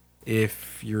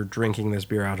if you're drinking this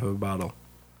beer out of a bottle.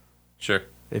 Sure.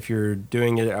 If you're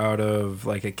doing it out of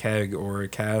like a keg or a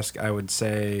cask, I would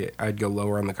say I'd go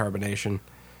lower on the carbonation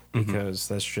because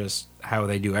that's just how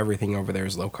they do everything over there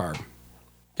is low carb.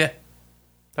 Yeah,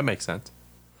 that makes sense.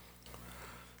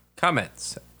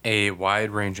 Comments. A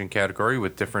wide-ranging category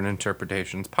with different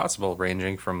interpretations possible,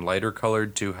 ranging from lighter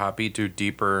colored to hoppy to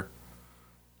deeper,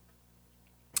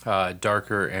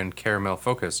 darker, and caramel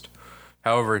focused.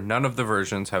 However, none of the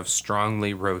versions have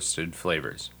strongly roasted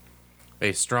flavors.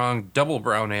 A strong double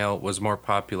brown ale was more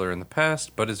popular in the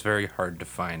past, but is very hard to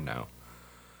find now.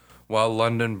 While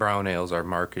London brown ales are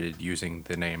marketed using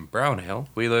the name brown ale,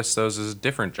 we list those as a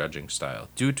different judging style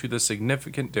due to the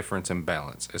significant difference in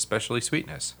balance, especially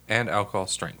sweetness and alcohol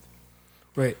strength.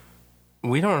 Wait,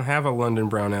 we don't have a London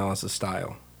brown ale as a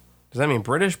style. Does that mean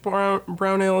British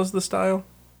brown ale is the style?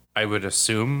 I would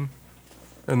assume,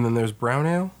 And then there's brown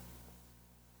ale?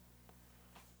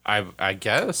 I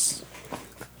guess.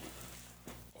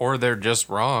 Or they're just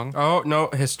wrong. Oh, no,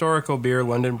 historical beer,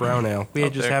 London brown ale. We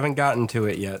just there. haven't gotten to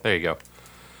it yet. There you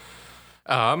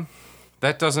go.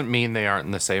 That doesn't mean they aren't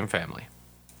in the same family.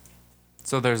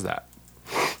 So there's that.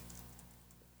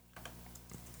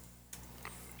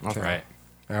 All right.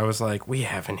 I was like, we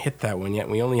haven't hit that one yet.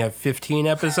 We only have 15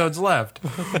 episodes left.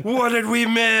 What did we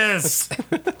miss?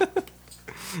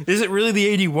 Is it really the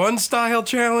 81 style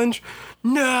challenge?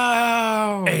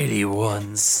 No!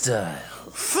 81 style.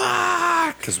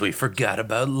 Fuck! Because we forgot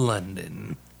about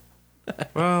London.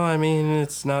 Well, I mean,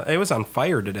 it's not. It was on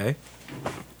fire today.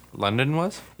 London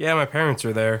was? Yeah, my parents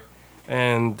are there.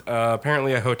 And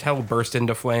apparently a hotel burst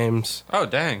into flames. Oh,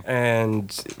 dang.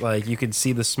 And, like, you could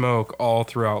see the smoke all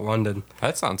throughout London.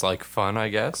 That sounds like fun, I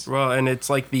guess. Well, and it's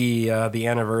like the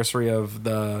anniversary of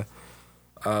the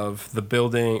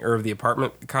building or of the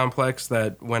apartment complex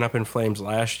that went up in flames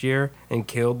last year and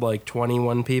killed like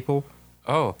 21 people.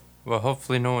 Oh, well,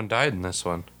 hopefully no one died in this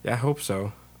one. Yeah, I hope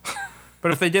so.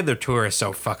 But if they did, they're tourists,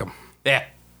 so fuck them. Yeah.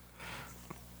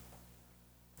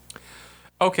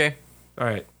 Okay. All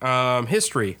right.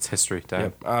 History. It's history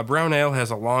time. Yep. Brown ale has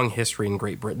a long history in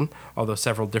Great Britain, although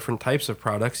several different types of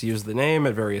products use the name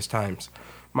at various times.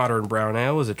 Modern brown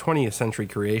ale is a 20th century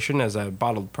creation as a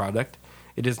bottled product.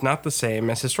 It is not the same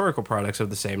as historical products of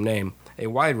the same name. A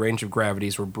wide range of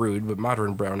gravities were brewed, but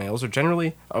modern brown ales are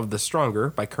generally of the stronger,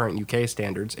 by current UK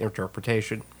standards,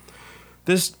 interpretation.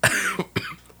 This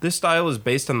this style is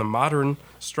based on the modern,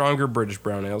 stronger British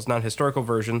brown ales, not historical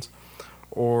versions,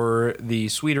 or the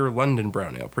sweeter London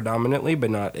brown ale, predominantly but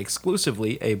not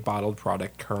exclusively a bottled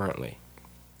product currently.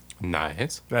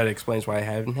 Nice. That explains why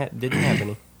I didn't have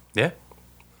any. Yeah.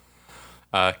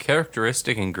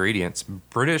 Characteristic ingredients: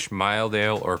 British mild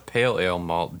ale or pale ale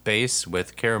malt base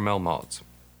with caramel malts.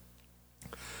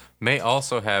 May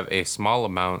also have a small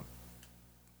amount.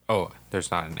 Oh,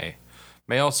 there's not an A.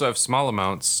 May also have small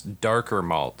amounts darker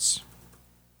malts.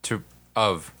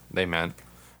 They meant.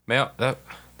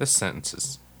 This sentence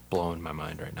is blowing my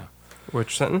mind right now.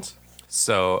 Which sentence?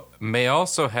 So, may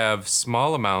also have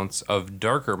small amounts of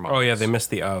darker malts. Oh, yeah, they missed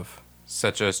the of.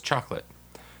 Such as chocolate.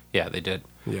 Yeah, they did.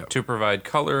 Yeah. To provide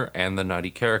color and the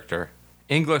nutty character.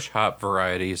 English hop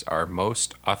varieties are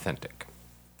most authentic.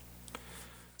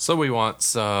 So we want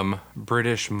some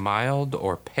British mild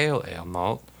or pale ale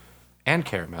malt and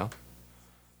caramel.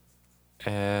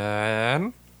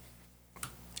 And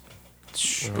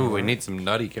we need some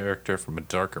nutty character from a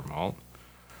darker malt.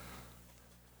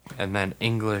 And then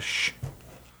English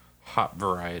hop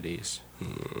varieties.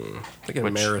 I get a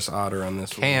Which Maris Otter on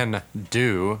this one.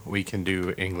 We can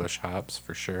do English hops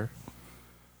for sure.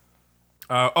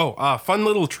 Fun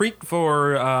little treat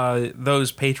for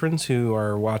those patrons who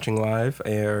are watching live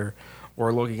or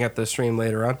looking at the stream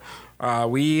later on.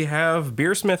 We have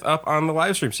Beersmith up on the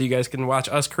live stream, so you guys can watch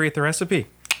us create the recipe.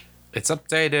 It's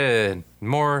updated.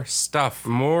 More stuff.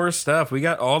 More stuff. We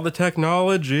got all the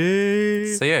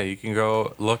technology. So yeah, you can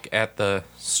go look at the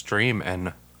stream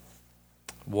and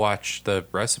watch the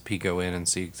recipe go in and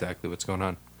see exactly what's going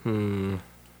on.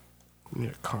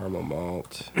 Need a caramel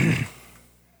malt. And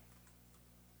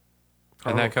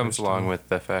Caramel that comes crystal. along with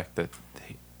the fact that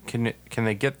can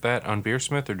they get that on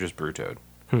Beersmith or just Brewtoad?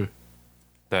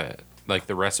 That like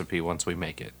the recipe once we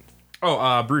make it. Oh,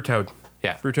 Brewtoad.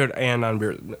 Yeah. Brewtoad and on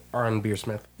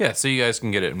Beersmith. Yeah, so you guys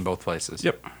can get it in both places.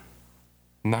 Yep.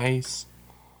 Nice.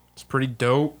 It's pretty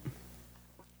dope.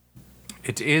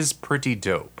 It is pretty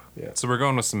dope. Yeah. So we're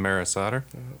going with some Maris Otter.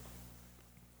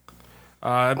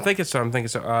 I'm thinking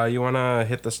so. You want to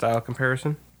hit the style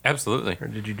comparison? Absolutely. Or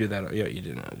did you do that? Yeah, you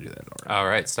did not do that already. All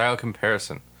right, style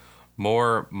comparison.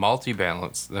 More malty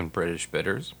balance than British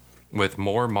bitters, with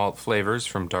more malt flavors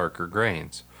from darker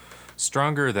grains.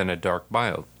 Stronger than a dark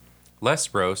mild.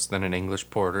 Less roast than an English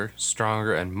porter.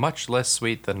 Stronger and much less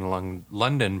sweet than a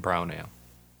London brown ale.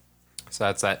 So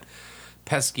that's that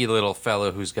pesky little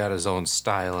fellow who's got his own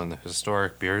style in the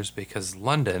historic beers because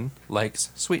London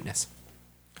likes sweetness.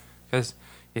 Because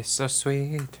it's so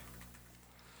sweet.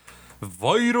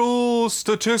 Vital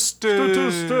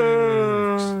statistics.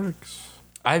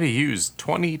 IBUs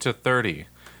 20 to 30.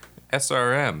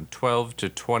 SRM 12 to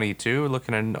 22.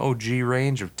 Looking at an OG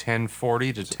range of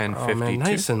 1040 to 1052. Oh man,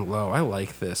 nice and low. I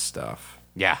like this stuff.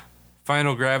 Yeah.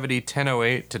 Final gravity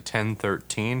 1008 to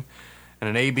 1013. And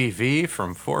an ABV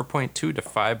from 4.2 to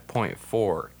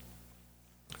 5.4.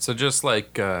 So just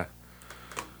like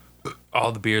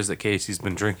all the beers that Casey's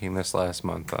been drinking this last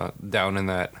month, down in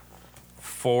that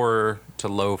 4 to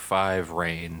low 5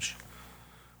 range,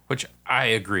 which I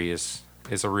agree is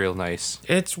a real nice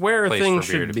It's where Place things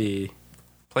for beer should to be.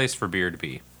 place for beer to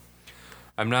be.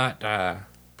 I'm not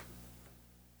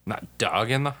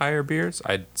dogging the higher beers.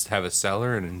 I'd have a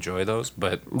cellar and enjoy those,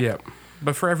 but Yep.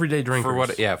 But for everyday drinkers.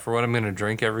 for what I'm gonna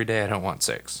drink every day, I don't want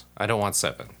 6. I don't want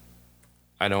 7.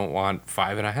 I don't want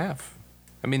 5.5.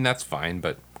 I mean that's fine,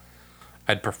 but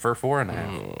I'd prefer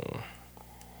 4.5.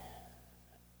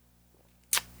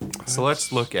 So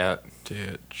let's look at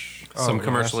Ditch. some yeah,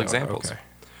 commercial that's not- examples. okay.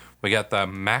 We got the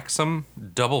Maxim,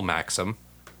 Double Maxim.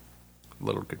 A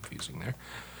little confusing there.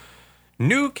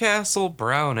 Newcastle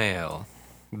Brown Ale.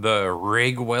 The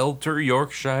Rigwelter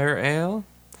Yorkshire Ale.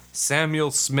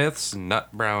 Samuel Smith's Nut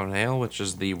Brown Ale, which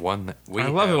is the one that we I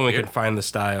love it have when we here. can find the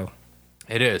style.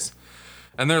 It is.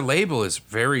 And their label is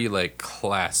very, like,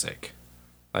 classic.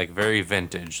 Like, very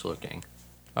vintage looking.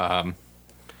 Yeah,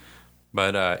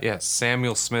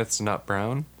 Samuel Smith's Nut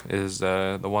Brown is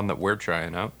the one that we're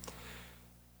trying out.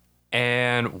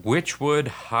 And Witchwood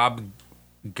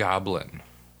Hobgoblin.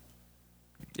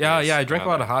 Yeah, Yes, yeah. I drank a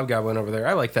now lot of Hobgoblin over there.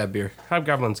 I like that beer.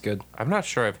 Hobgoblin's good. I'm not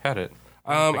sure I've had it.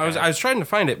 I was trying to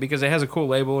find it because it has a cool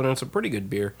label and it's a pretty good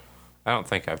beer. I don't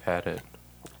think I've had it.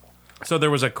 So there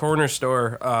was a corner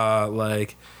store,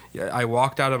 I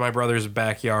walked out of my brother's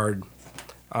backyard,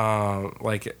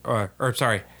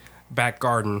 back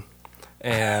garden,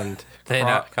 and They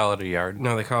not call it a yard.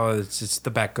 no, they call it it's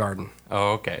the back garden.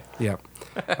 Oh, okay. Yep.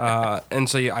 And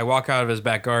so I walk out of his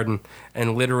back garden,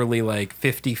 and literally like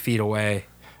 50 feet away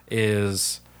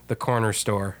is the corner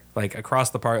store, like across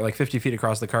the park, like 50 feet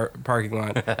across the parking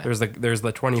lot. There's the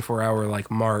 24-hour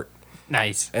like mart.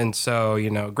 Nice. And so,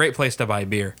 great place to buy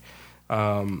beer.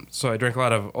 So I drank a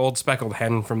lot of Old Speckled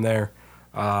Hen from there.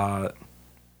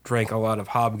 Drank a lot of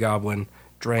Hobgoblin.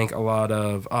 Drank a lot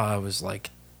of, it was like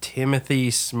Timothy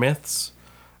Smith's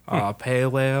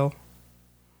Pale Ale.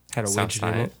 Had a Sounds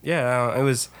widget in nice. it. Yeah, it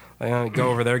was, go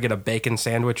over there, get a bacon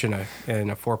sandwich and a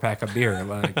 4-pack of beer.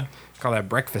 Like, call that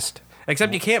breakfast.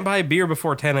 Except you can't buy beer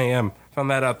before 10 a.m. Found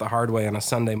that out the hard way on a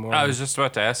Sunday morning. I was just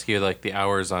about to ask you like the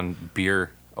hours on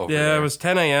beer over Yeah, there. it was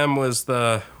 10 a.m. was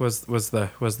the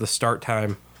start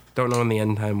time. Don't know when the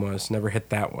end time was. Never hit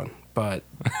that one. But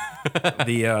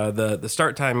the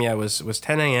start time, was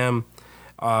 10 a.m.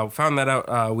 Found that out.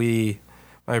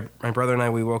 My brother and I,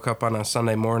 we woke up on a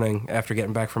Sunday morning after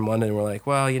getting back from London. And we're like,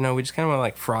 well, we just kind of want to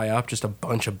like fry up just a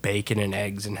bunch of bacon and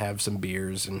eggs and have some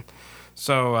beers. And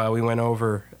so we went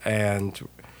over and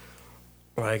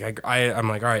like I'm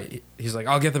like, all right. He's like,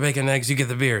 I'll get the bacon and eggs, you get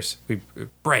the beers. We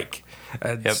break.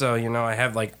 And Yep. so I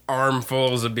have like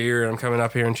armfuls of beer. And I'm coming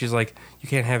up here, and she's like, you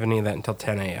can't have any of that until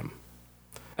 10 a.m.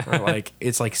 We're like,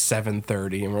 it's like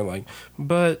 7:30, and we're like,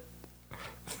 but.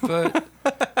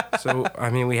 So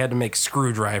we had to make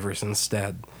screwdrivers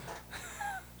instead.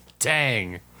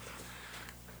 Dang.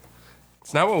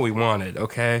 It's not what we wanted,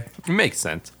 okay? It makes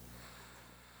sense.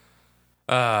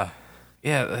 Like,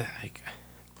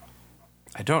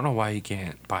 I don't know why you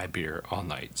can't buy beer all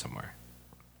night somewhere.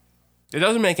 It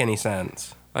doesn't make any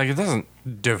sense. Like, it doesn't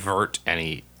divert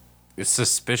any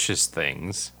suspicious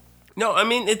things. No, I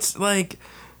mean, it's like,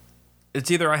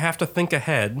 it's either I have to think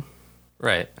ahead,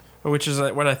 Right. which is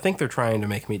what I think they're trying to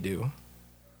make me do.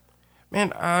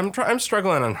 Man, I'm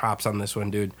struggling on hops on this one,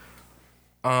 dude.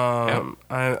 I'm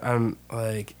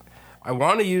like, I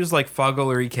want to use like Fuggle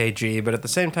or EKG, but at the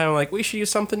same time, like, we should use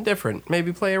something different.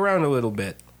 Maybe play around a little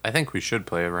bit. I think we should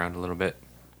play around a little bit.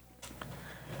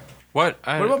 What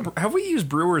About, have we used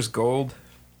Brewer's Gold?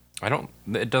 I don't.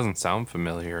 It doesn't sound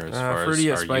familiar as far Fruity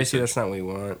as or our spicy, usage. that's not what we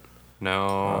want.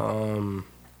 No.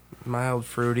 Mild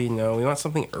fruity, no. We want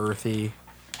something earthy.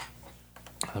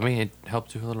 Let me help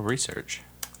do a little research.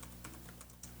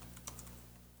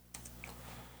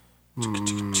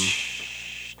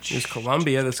 Use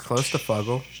Columbia, that's close to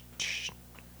Fuggle.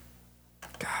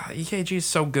 God, EKG is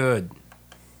so good.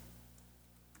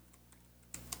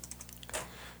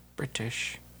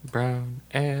 British brown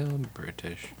ale,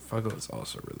 British. Fuggle is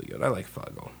also really good. I like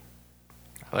Fuggle.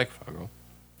 I like Fuggle.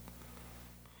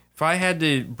 If I had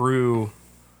to brew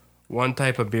one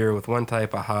type of beer with one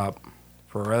type of hop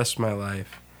for the rest of my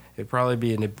life, it'd probably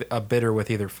be a bitter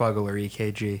with either Fuggle or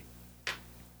EKG.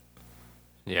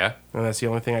 Yeah, And that's the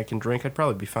only thing I can drink. I'd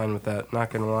probably be fine with that, not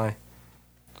gonna lie.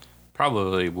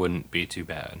 probably wouldn't be too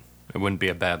bad. It wouldn't be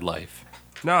a bad life.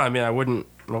 No, I mean I wouldn't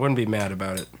be mad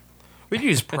about it. We'd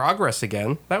use Progress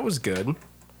again. That was good.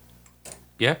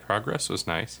 Yeah, Progress was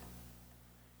nice.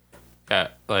 Yeah,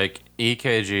 like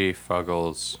EKG,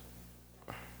 Fuggles,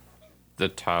 the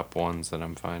top ones that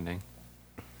I'm finding.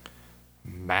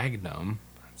 Magnum,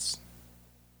 that's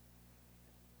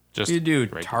just You do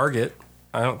right. Target.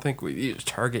 I don't think we've used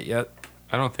Target yet.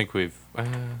 I don't think we've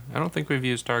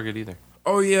used Target either.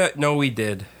 Oh yeah, no, we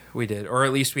did, or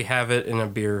at least we have it in a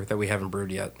beer that we haven't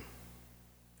brewed yet.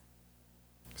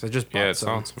 So I just bought Yeah, it some.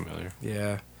 sounds familiar.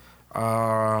 Yeah.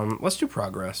 Let's do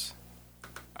Progress.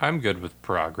 I'm good with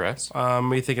Progress. Are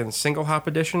you thinking single hop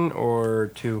edition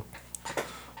or two?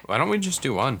 Why don't we just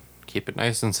do one? Keep it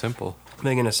nice and simple. I'm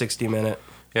thinking a 60-minute.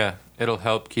 Yeah, it'll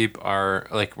help keep our,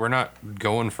 like, we're not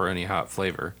going for any hot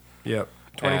flavor. Yep.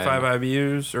 25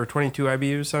 IBUs or 22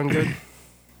 IBUs sound good?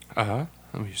 Uh-huh.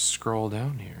 Let me scroll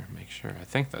down here and make sure. I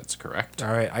think that's correct.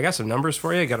 All right, I got some numbers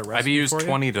for you. I got a recipe IBU's for you.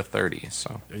 20 to 30,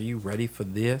 so Are you ready for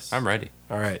this? I'm ready.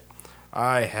 All right.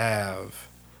 I have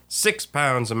 6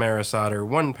 pounds of Maris Otter,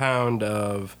 1 pound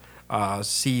of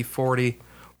C40,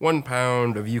 1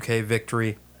 pound of UK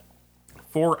Victory,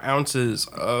 4 ounces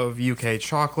of UK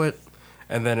chocolate,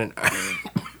 and then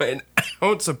an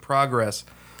ounce of Progress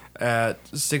at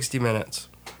 60 minutes.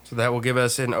 So that will give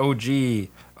us an OG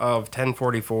of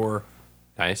 1044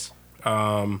 Nice.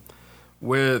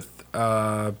 with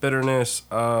bitterness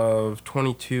of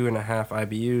 22.5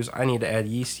 IBUs. I need to add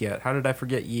yeast yet. How did I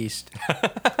forget yeast?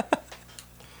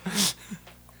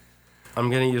 I'm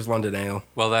going to use London Ale.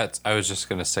 Well, I was just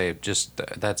going to say,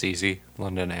 that's easy.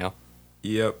 London Ale.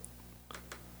 Yep.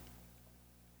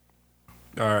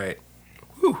 All right.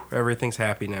 Whew, everything's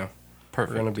happy now.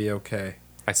 Perfect. We're going to be okay.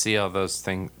 I see all those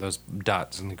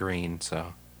dots in the green,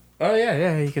 so. Oh,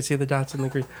 yeah, you can see the dots in the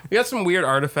green. We got some weird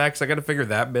artifacts. I got to figure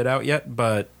that bit out yet,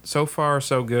 but so far,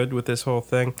 so good with this whole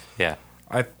thing. Yeah.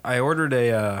 I ordered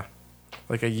a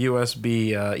USB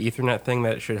Ethernet thing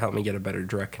that should help me get a better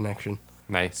direct connection.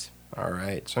 Nice. All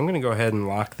right, so I'm going to go ahead and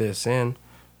lock this in.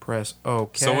 Press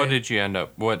OK. So what did you end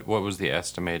up, what was the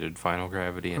estimated final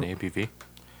gravity and ABV?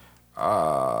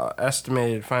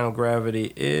 Estimated final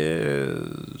gravity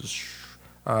is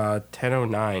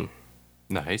 1009.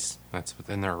 Nice. That's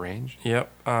within their range.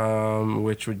 Yep.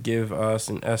 Which would give us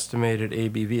an estimated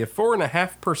ABV of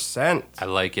 4.5%. I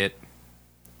like it.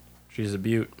 She's a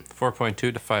beaut. 4.2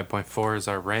 to 5.4 is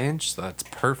our range, so that's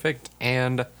perfect,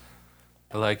 and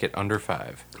I like it under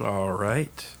 5. All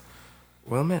right.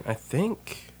 Well, man, I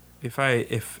think if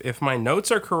my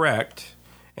notes are correct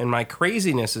and my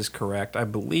craziness is correct, I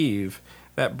believe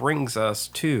that brings us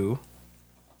to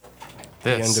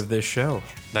the end of this show.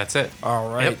 That's it. All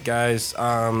right, Yep. guys.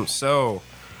 So,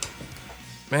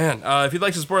 man, if you'd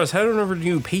like to support us, head on over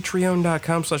to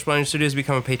patreon.com/blindnewstudios.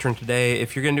 Become a patron today.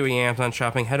 If you're going to do any Amazon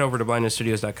shopping, head over to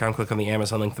blindnewstudios.com. Click on the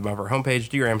Amazon link above our homepage.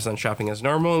 Do your Amazon shopping as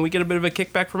normal, and we get a bit of a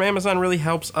kickback from Amazon. Really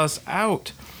helps us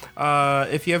out.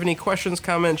 If you have any questions,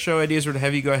 comments, show ideas, or to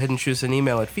have you go ahead and shoot us an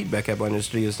email at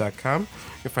feedback@blindnewstudios.com. You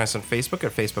can find us on Facebook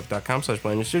at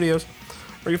facebook.com/blindnewstudios.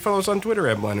 Or you follow us on Twitter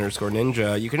at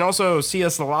blind_ninja. You can also see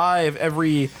us live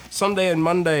every Sunday and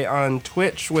Monday on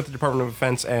Twitch with the Department of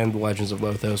Defense and the Legends of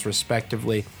Lothos,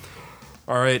 respectively.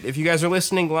 All right, if you guys are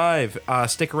listening live,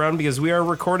 stick around because we are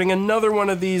recording another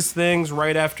one of these things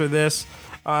right after this,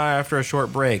 after a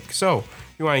short break. So,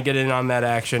 you want to get in on that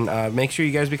action, make sure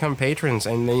you guys become patrons,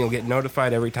 and then you'll get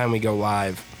notified every time we go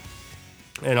live.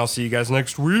 And I'll see you guys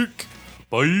next week.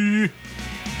 Bye.